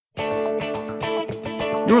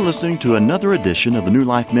You're listening to another edition of the New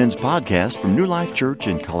Life Men's Podcast from New Life Church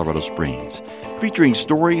in Colorado Springs, featuring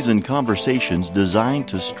stories and conversations designed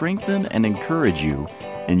to strengthen and encourage you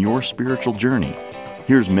in your spiritual journey.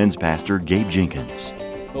 Here's Men's Pastor Gabe Jenkins.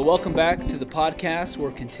 Well, welcome back to the podcast.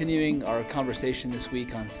 We're continuing our conversation this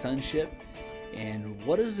week on sonship and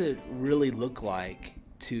what does it really look like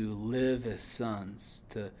to live as sons,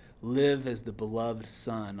 to live as the beloved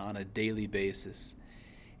son on a daily basis.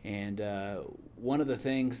 And one of the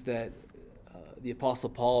things that the Apostle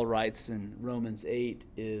Paul writes in Romans 8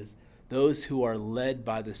 is, those who are led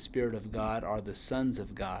by the Spirit of God are the sons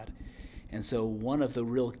of God. And so one of the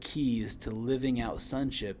real keys to living out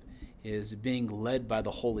sonship is being led by the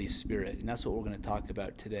Holy Spirit. And that's what we're going to talk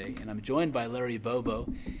about today. And I'm joined by Larry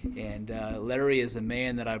Bobo. And Larry is a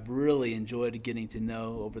man that I've really enjoyed getting to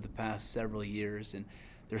know over the past several years. And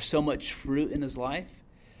there's so much fruit in his life.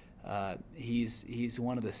 He's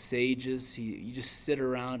one of the sages. You just sit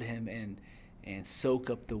around him and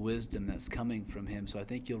soak up the wisdom that's coming from him. So I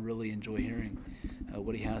think you'll really enjoy hearing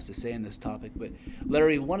what he has to say on this topic. But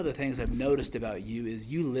Larry, one of the things I've noticed about you is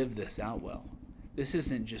you live this out well. This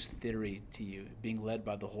isn't just theory to you, being led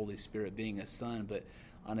by the Holy Spirit, being a son, but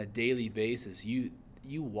on a daily basis, you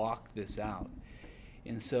walk this out.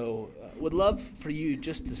 And so would love for you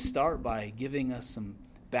just to start by giving us some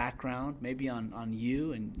background, maybe on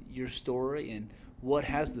you and your story, and what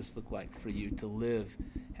has this looked like for you to live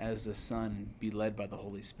as a son and be led by the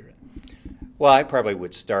Holy Spirit? Well, I probably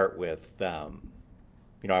would start with, I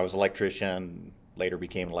was an electrician, later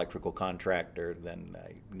became an electrical contractor, then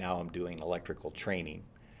now I'm doing electrical training.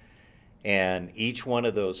 And each one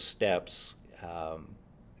of those steps,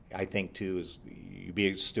 I think, too, is you be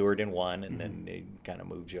a steward in one, and then it kind of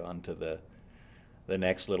moves you on to the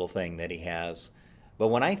next little thing that he has. But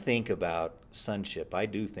when I think about sonship, I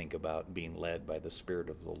do think about being led by the Spirit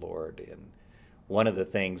of the Lord. And one of the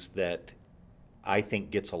things that I think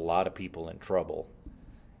gets a lot of people in trouble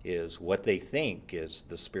is what they think is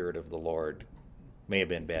the Spirit of the Lord. May have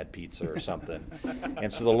been bad pizza or something.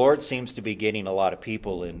 And so the Lord seems to be getting a lot of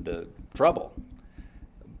people into trouble.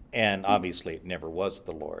 And obviously it never was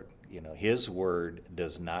the Lord. His word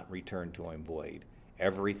does not return to him void.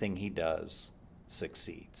 Everything he does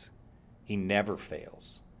succeeds. He never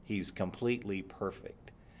fails. He's completely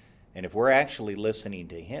perfect. And if we're actually listening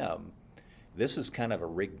to him, this is kind of a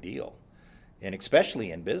rigged deal. And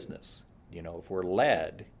especially in business, if we're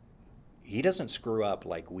led, he doesn't screw up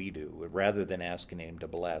like we do. Rather than asking him to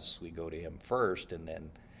bless, we go to him first, and then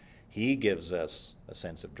he gives us a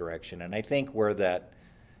sense of direction. And I think where that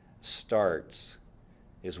starts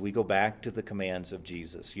is we go back to the commands of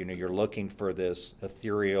Jesus. You're looking for this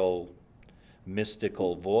ethereal,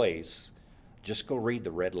 mystical voice. Just go read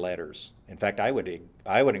the red letters. In fact, I would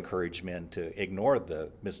encourage men to ignore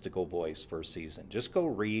the mystical voice for a season. Just go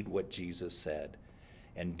read what Jesus said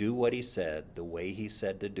and do what he said the way he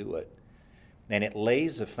said to do it. And it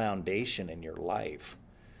lays a foundation in your life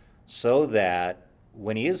so that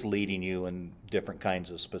when he is leading you in different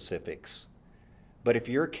kinds of specifics, but if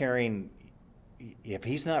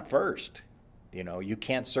he's not first, you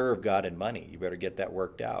can't serve God and money. You better get that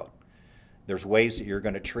worked out. There's ways that you're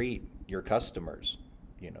going to treat your customers.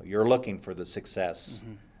 You're looking for the success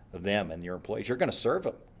of them and your employees. You're going to serve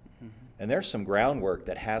them. And there's some groundwork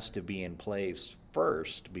that has to be in place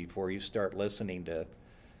first before you start listening to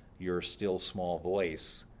your still small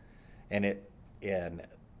voice. And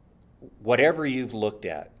whatever you've looked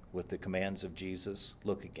at with the commands of Jesus,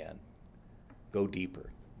 look again. Go deeper.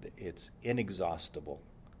 It's inexhaustible.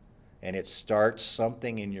 And it starts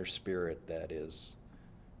something in your spirit that is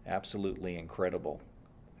absolutely incredible.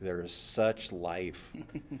 There is such life.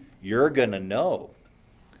 You're going to know.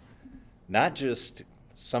 Not just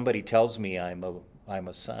somebody tells me I'm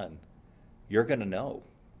a son. You're going to know.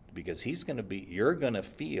 Because you're going to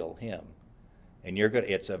feel him. And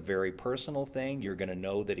it's a very personal thing. You're going to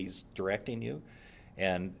know that he's directing you.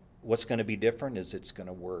 And what's going to be different is it's going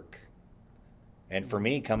to work. And for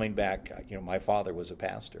me, coming back, my father was a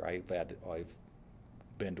pastor. I've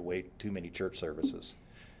been to way too many church services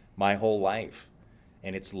my whole life.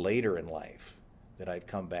 And it's later in life that I've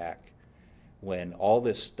come back when all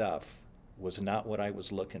this stuff was not what I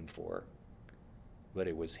was looking for. But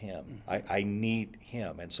it was him. I need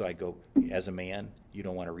him. And so I go, as a man, you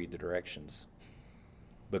don't want to read the directions.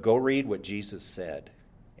 But go read what Jesus said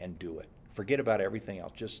and do it. Forget about everything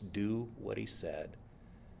else. Just do what he said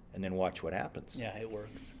and then watch what happens. Yeah, it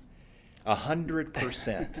works.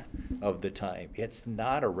 100% of the time. It's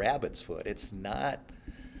not a rabbit's foot. It's not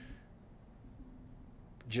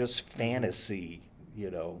just fantasy,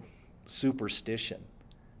 superstition.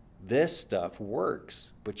 this stuff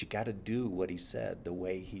works, but you got to do what he said the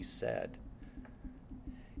way he said.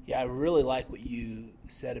 Yeah, I really like what you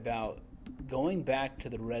said about going back to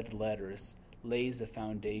the red letters lays a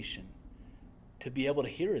foundation to be able to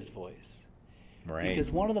hear his voice. Right.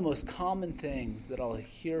 Because one of the most common things that I'll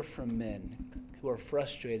hear from men who are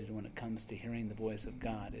frustrated when it comes to hearing the voice of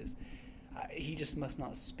God is, he just must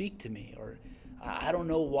not speak to me, or I don't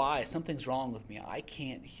know why, something's wrong with me, I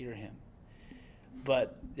can't hear him.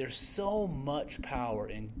 But there's so much power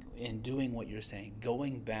in doing what you're saying,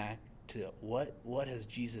 going back to what has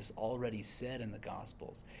Jesus already said in the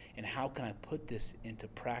Gospels, and how can I put this into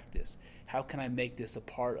practice? How can I make this a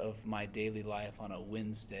part of my daily life on a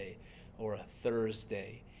Wednesday or a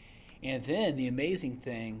Thursday? And then the amazing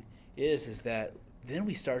thing is that then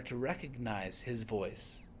we start to recognize his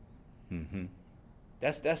voice. Mm-hmm.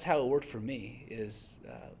 That's how it worked for me, is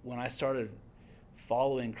when I started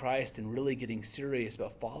following Christ and really getting serious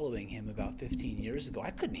about following him about 15 years ago.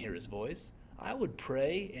 I couldn't hear his voice. I would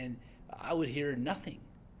pray and I would hear nothing.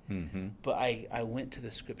 Mm-hmm. But I went to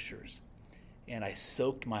the scriptures and I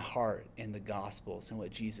soaked my heart in the Gospels and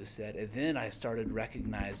what Jesus said. And then I started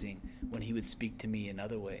recognizing when he would speak to me in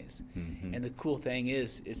other ways. Mm-hmm. And the cool thing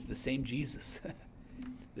is, it's the same Jesus.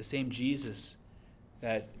 The same Jesus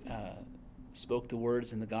that spoke the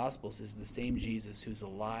words in the Gospels is the same Jesus who's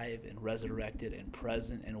alive and resurrected and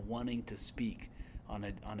present and wanting to speak on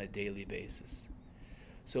a daily basis.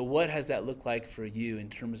 So what has that looked like for you in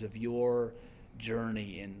terms of your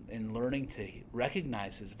journey in learning to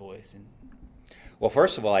recognize his voice? And Well,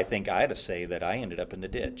 first of all, I think I had to say that I ended up in the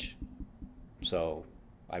ditch. So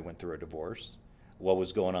I went through a divorce. What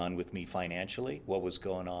was going on with me financially? What was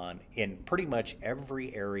going on in pretty much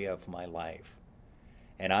every area of my life?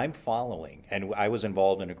 And I'm following, and I was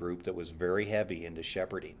involved in a group that was very heavy into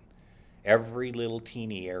shepherding every little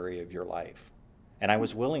teeny area of your life. And I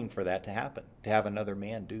was willing for that to happen, to have another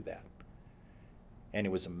man do that. And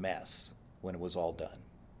it was a mess when it was all done.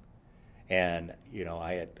 And, you know,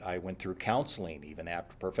 I went through counseling, even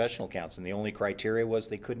after professional counseling. The only criteria was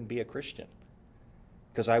they couldn't be a Christian,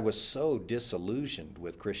 because I was so disillusioned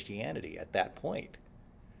with Christianity at that point.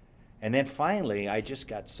 And then finally, I just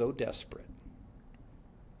got so desperate.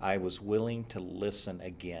 I was willing to listen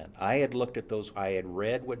again. I had looked at those, I had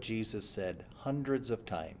read what Jesus said hundreds of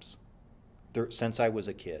times since I was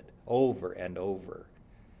a kid, over and over.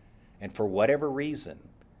 And for whatever reason,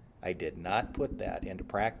 I did not put that into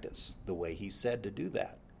practice the way he said to do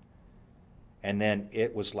that. And then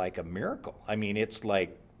it was like a miracle. I mean, it's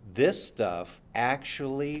like this stuff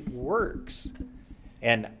actually works.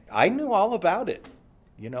 And I knew all about it.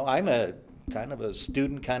 You know, I'm a kind of a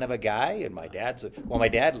student kind of a guy, and my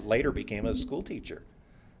dad later became a school teacher.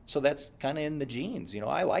 So that's kind of in the genes. You know,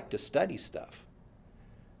 I like to study stuff.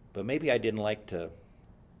 But maybe I didn't like to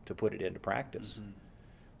put it into practice. Mm-hmm.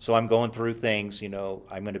 So I'm going through things, you know,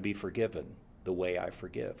 I'm going to be forgiven the way I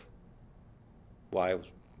forgive. Well,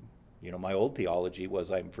 my old theology was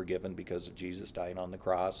I'm forgiven because of Jesus dying on the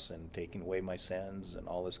cross and taking away my sins and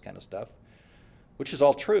all this kind of stuff, which is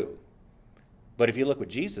all true. But if you look what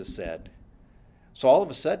Jesus said, so all of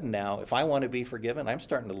a sudden now, if I want to be forgiven, I'm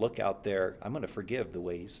starting to look out there, I'm going to forgive the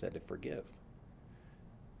way he said to forgive.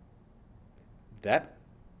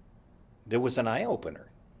 There was an eye-opener.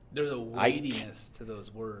 There's a weightiness to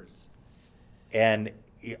those words. And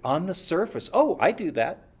on the surface, oh, I do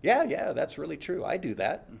that. Yeah, that's really true. I do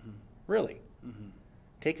that. Mm-hmm. Really. Mm-hmm.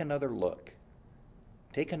 Take another look.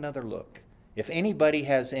 Take another look. If anybody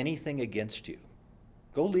has anything against you,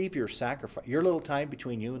 go leave your sacrifice, your little time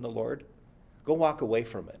between you and the Lord. Go walk away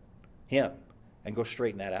from him, and go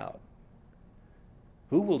straighten that out.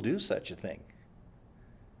 Who will do such a thing?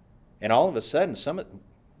 And all of a sudden,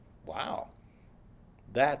 wow,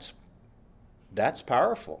 that's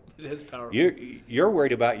powerful. It is powerful. You're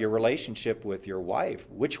worried about your relationship with your wife.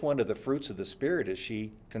 Which one of the fruits of the Spirit is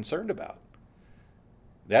she concerned about?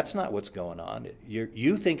 That's not what's going on.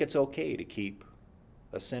 You think it's okay to keep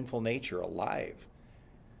a sinful nature alive.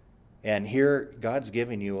 And here, God's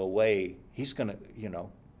giving you a way. He's going to,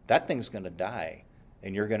 that thing's going to die.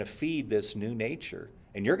 And you're going to feed this new nature.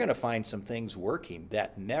 And you're going to find some things working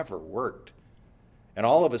that never worked. And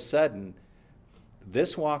all of a sudden,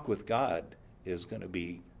 this walk with God is going to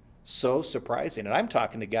be so surprising. And I'm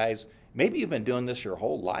talking to guys, maybe you've been doing this your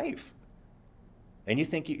whole life. And you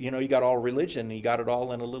think, you got all religion, and you got it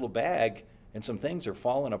all in a little bag, and some things are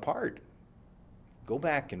falling apart. Go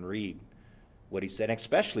back and read what he said,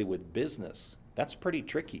 especially with business. That's pretty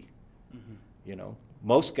tricky. Mm-hmm.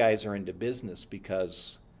 Most guys are into business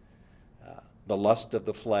because the lust of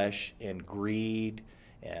the flesh and greed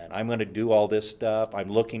and I'm going to do all this stuff. I'm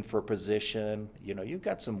looking for a position. You've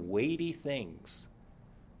got some weighty things.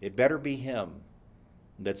 It better be him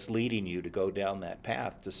that's leading you to go down that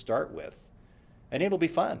path to start with, and it'll be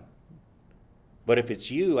fun. But if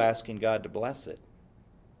it's you asking God to bless it,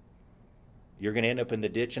 you're going to end up in the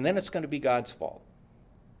ditch, and then it's going to be God's fault.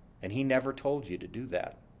 And he never told you to do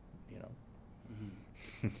that,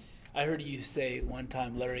 Mm-hmm. I heard you say one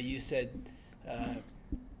time, Larry, you said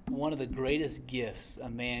one of the greatest gifts a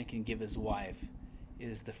man can give his wife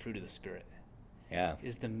is the fruit of the Spirit. Yeah.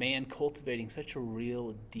 Is the man cultivating such a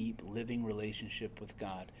real, deep, living relationship with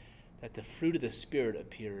God that the fruit of the Spirit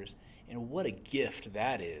appears, and what a gift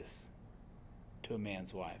that is to a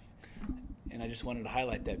man's wife. And I just wanted to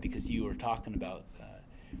highlight that because you were talking about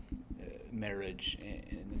marriage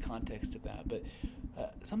in the context of that. But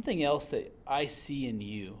something else that I see in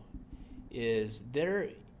you is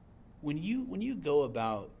when you go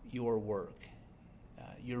about your work,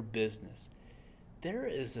 your business, there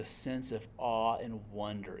is a sense of awe and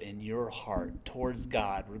wonder in your heart towards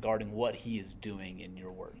God regarding what he is doing in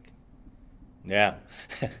your work. Yeah.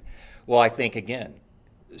 Well, I think, again,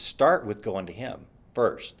 start with going to him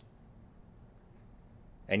first.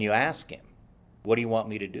 And you ask him, what do you want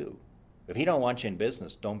me to do? If he don't want you in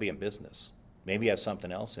business, don't be in business. Maybe you have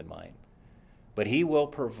something else in mind. But he will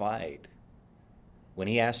provide. When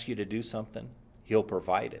he asks you to do something, he'll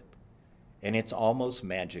provide it. And it's almost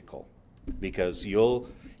magical, because he'll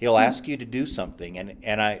ask you to do something,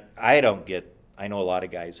 and I know a lot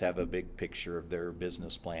of guys have a big picture of their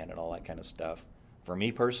business plan and all that kind of stuff. For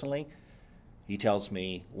me personally, he tells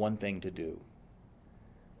me one thing to do.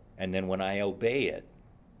 And then when I obey it,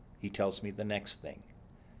 he tells me the next thing.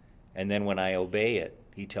 And then when I obey it,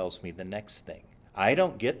 he tells me the next thing. I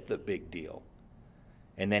don't get the big deal.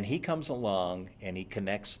 And then he comes along and he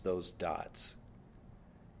connects those dots.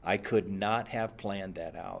 I could not have planned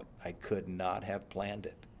that out. I could not have planned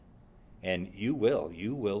it. And you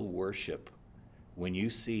will worship when you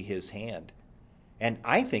see his hand. And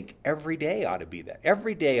I think every day ought to be that.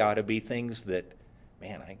 Every day ought to be things that,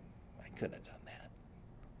 man, I couldn't have done that.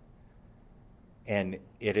 And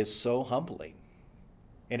it is so humbling.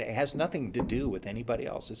 And it has nothing to do with anybody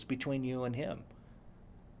else. It's between you and him.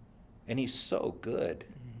 And he's so good.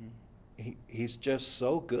 Mm-hmm. He's just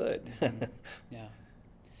so good. Yeah.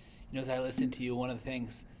 As I listen to you, one of the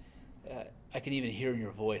things I can even hear in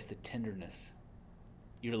your voice, the tenderness,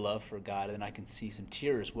 your love for God, and then I can see some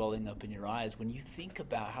tears welling up in your eyes when you think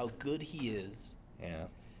about how good he is. Yeah.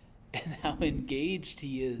 And how engaged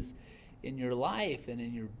he is in your life and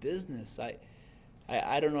in your business.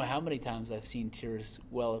 I don't know how many times I've seen tears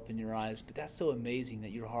well up in your eyes, but that's so amazing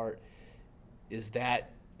that your heart is that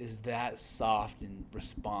soft and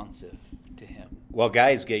responsive to him. Well,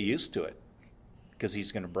 guys, get used to it, because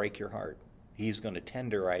he's going to break your heart. He's going to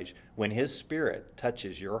tenderize when his Spirit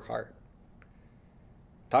touches your heart.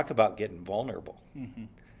 Talk about getting vulnerable. Mm-hmm.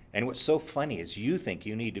 And what's so funny is you think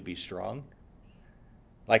you need to be strong,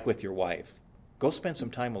 like with your wife. Go spend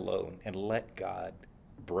some time alone and let God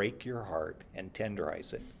break your heart and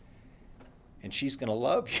tenderize it. And she's going to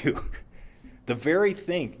love you. The very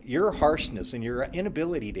thing, your harshness and your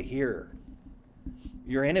inability to hear,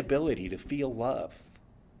 your inability to feel love,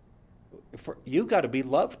 you got to be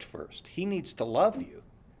loved first. He needs to love you.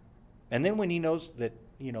 And then when he knows that,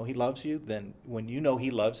 he loves you, then when you know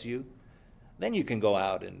he loves you, then you can go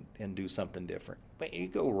out and do something different. But you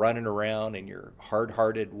go running around in your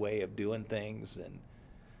hard-hearted way of doing things,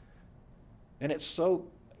 and it's so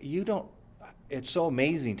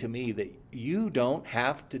amazing to me that you don't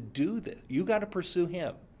have to do this. You got to pursue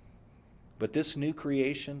him. But this new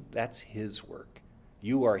creation, that's his work.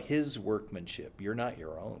 You are his workmanship. You're not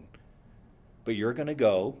your own. But you're going to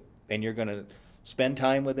go, and you're going to spend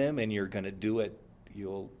time with him, and you're going to do it.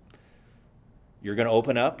 You're going to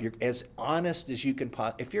open up. You're as honest as you can.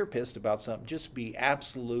 If you're pissed about something, just be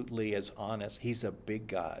absolutely as honest. He's a big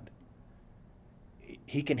God.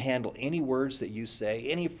 He can handle any words that you say,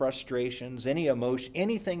 any frustrations, any emotion,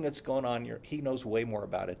 anything that's going on. He knows way more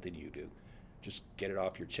about it than you do. Just get it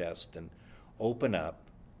off your chest and open up.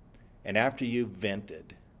 And after you've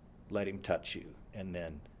vented, let him touch you. And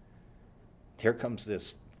then here comes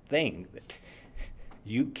this thing that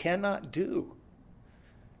you cannot do.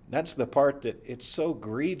 That's the part that it so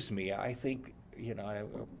grieves me. I think,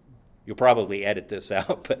 you'll probably edit this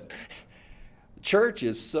out, but church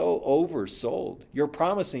is so oversold. You're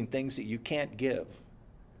promising things that you can't give.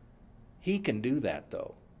 He can do that,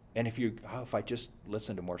 though. And if I just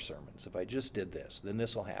listen to more sermons, if I just did this, then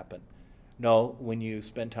this will happen. No, when you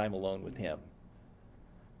spend time alone with him,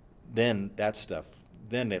 then that stuff,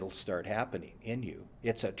 then it'll start happening in you.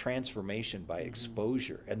 It's a transformation by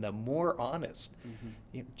exposure. And the more honest,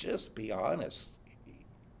 just be honest,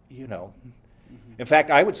 In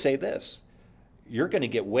fact, I would say this, you're going to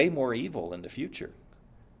get way more evil in the future.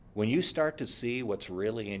 When you start to see what's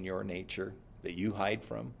really in your nature that you hide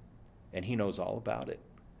from, and he knows all about it,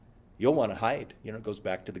 you'll want to hide. It goes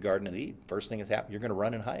back to the Garden of Eden. First thing that's happened, you're going to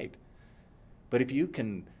run and hide. But if you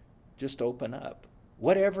can just open up,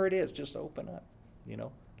 whatever it is, just open up,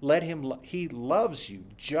 Let him, he loves you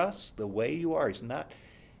just the way you are.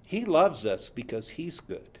 He loves us because he's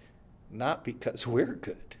good, not because we're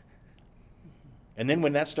good. And then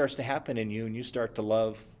when that starts to happen in you and you start to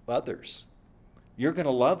love others, you're going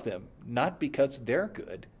to love them, not because they're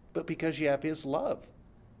good, but because you have his love.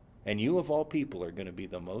 And you, of all people, are going to be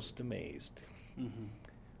the most amazed.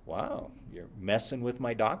 Wow, you're messing with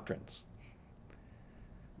my doctrines.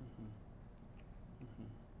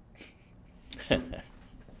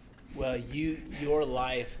 Well, your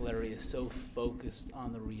life, Larry, is so focused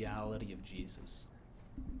on the reality of Jesus.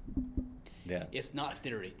 Yeah. It's not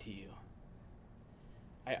theory to you.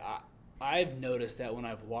 I've noticed that when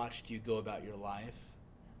I've watched you go about your life,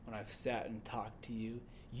 when I've sat and talked to you,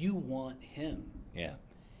 you want him. Yeah.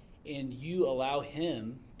 And you allow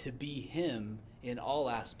him to be him in all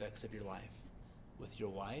aspects of your life, with your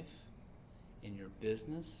wife, in your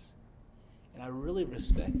business. And I really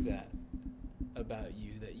respect that about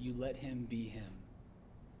you, that you let him be him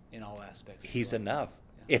in all aspects. He's enough.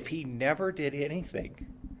 Yeah. If he never did anything,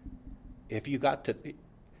 if you got to...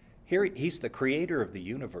 Here, he's the creator of the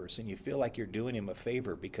universe, and you feel like you're doing him a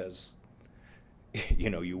favor because,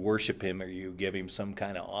 you worship him or you give him some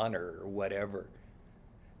kind of honor or whatever.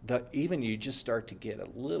 Even you just start to get a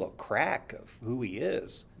little crack of who he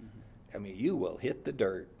is. I mean, you will hit the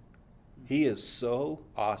dirt. He is so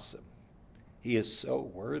awesome. He is so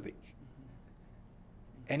worthy.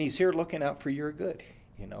 And he's here looking out for your good,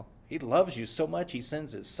 He loves you so much, he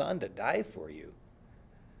sends his son to die for you.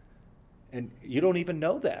 And you don't even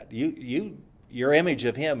know that. Your image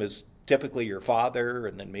of him is typically your father,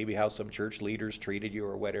 and then maybe how some church leaders treated you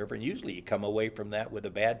or whatever. And usually you come away from that with a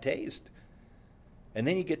bad taste. And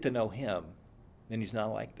then you get to know him, and he's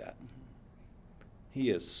not like that. He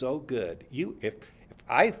is so good. If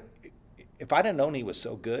I'd have known he was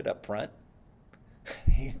so good up front,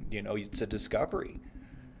 it's a discovery.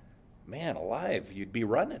 Man alive, you'd be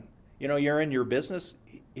running. You're in your business.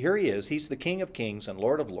 Here he is. He's the King of Kings and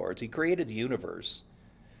Lord of Lords. He created the universe.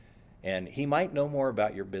 And he might know more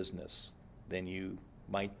about your business than you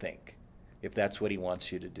might think, if that's what he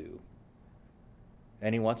wants you to do.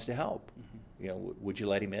 And he wants to help. Would you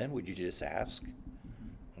let him in? Would you just ask?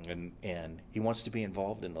 And he wants to be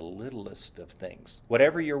involved in the littlest of things.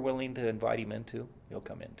 Whatever you're willing to invite him into, he'll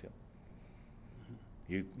come into.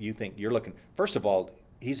 You think you're looking... First of all,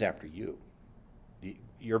 he's after you.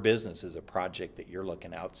 Your business is a project that you're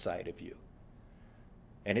looking outside of you.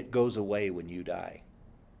 And it goes away when you die.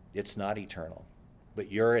 It's not eternal.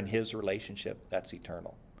 But you're in his relationship, that's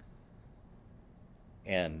eternal.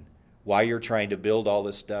 And while you're trying to build all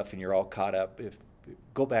this stuff and you're all caught up,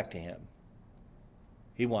 go back to him.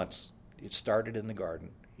 It started in the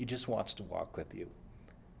garden. He just wants to walk with you.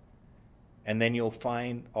 And then you'll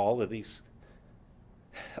find all these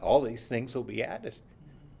things will be added.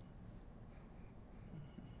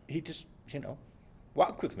 He just,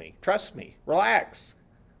 walk with me, trust me, relax.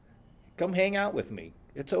 Come hang out with me.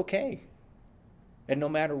 It's okay. And no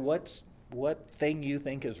matter what thing you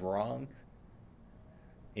think is wrong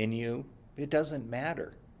in you, it doesn't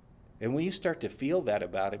matter. And when you start to feel that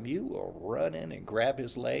about him, you will run in and grab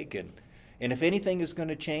his leg. And if anything is going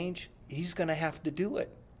to change, he's going to have to do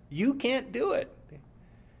it. You can't do it.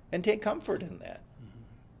 And take comfort in that.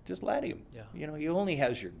 Just let him. Yeah. He only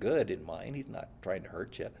has your good in mind. He's not trying to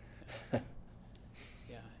hurt you.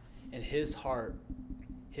 Yeah. And his heart,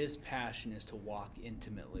 his passion is to walk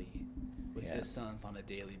intimately with his sons on a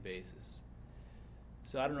daily basis.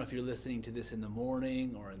 So I don't know if you're listening to this in the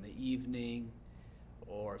morning or in the evening,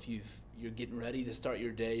 or if you're getting ready to start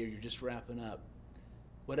your day or you're just wrapping up.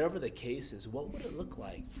 Whatever the case is, what would it look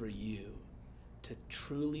like for you to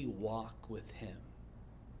truly walk with him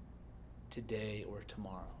today or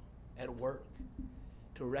tomorrow at work,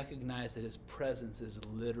 to recognize that his presence is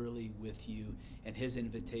literally with you and his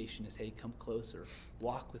invitation is, hey, come closer,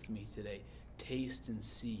 walk with me today, taste and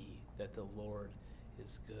see that the Lord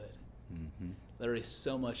is good. Larry,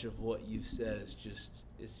 so much of what you've said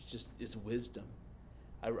is wisdom.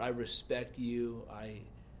 I respect you. I'm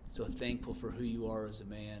so thankful for who you are as a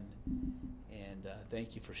man, and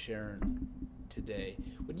thank you for sharing today.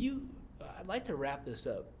 I'd like to wrap this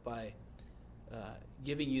up by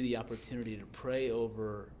giving you the opportunity to pray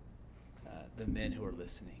over the men who are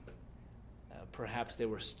listening. Perhaps they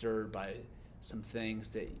were stirred by some things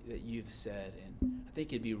that you've said, and I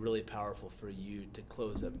think it'd be really powerful for you to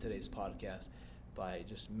close up today's podcast by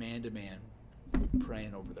just man to man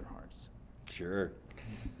praying over their hearts. Sure.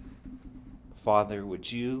 Father,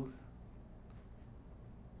 would you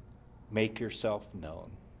make yourself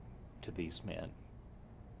known to these men?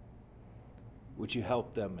 Would you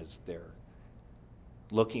help them as they're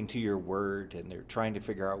looking to your word and they're trying to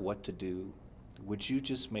figure out what to do? Would you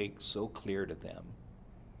just make so clear to them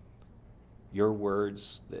your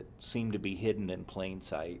words that seem to be hidden in plain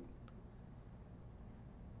sight,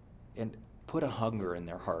 and put a hunger in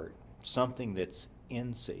their heart, something that's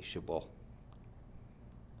insatiable.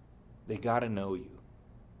 They got to know you.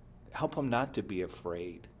 Help them not to be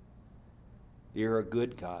afraid. You're a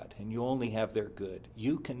good God, and you only have their good.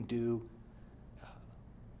 You can do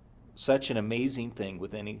such an amazing thing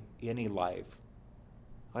with any life.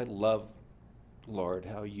 I love, Lord,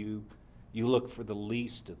 how you look for the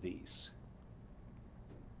least of these.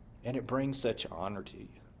 And it brings such honor to you.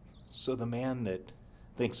 So the man that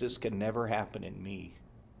thinks this can never happen in me,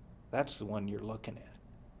 that's the one you're looking at.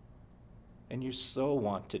 And you so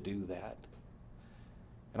want to do that.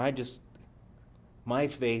 And my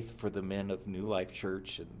faith for the men of New Life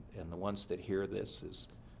Church and the ones that hear this is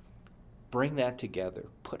bring that together.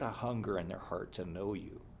 Put a hunger in their heart to know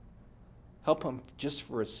you. Help them just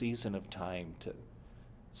for a season of time to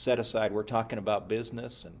set aside. We're talking about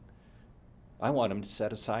business, and I want them to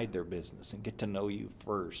set aside their business and get to know you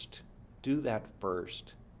first. Do that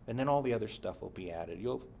first, and then all the other stuff will be added.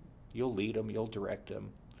 You'll lead them, you'll direct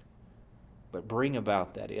them, but bring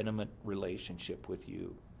about that intimate relationship with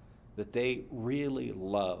you, that they really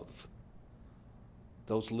love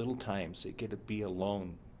those little times they get to be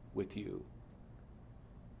alone with you.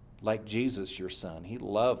 Like Jesus, your son, he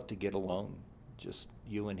loved to get alone, just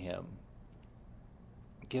you and him.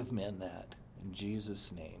 Give men that. In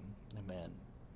Jesus' name, amen.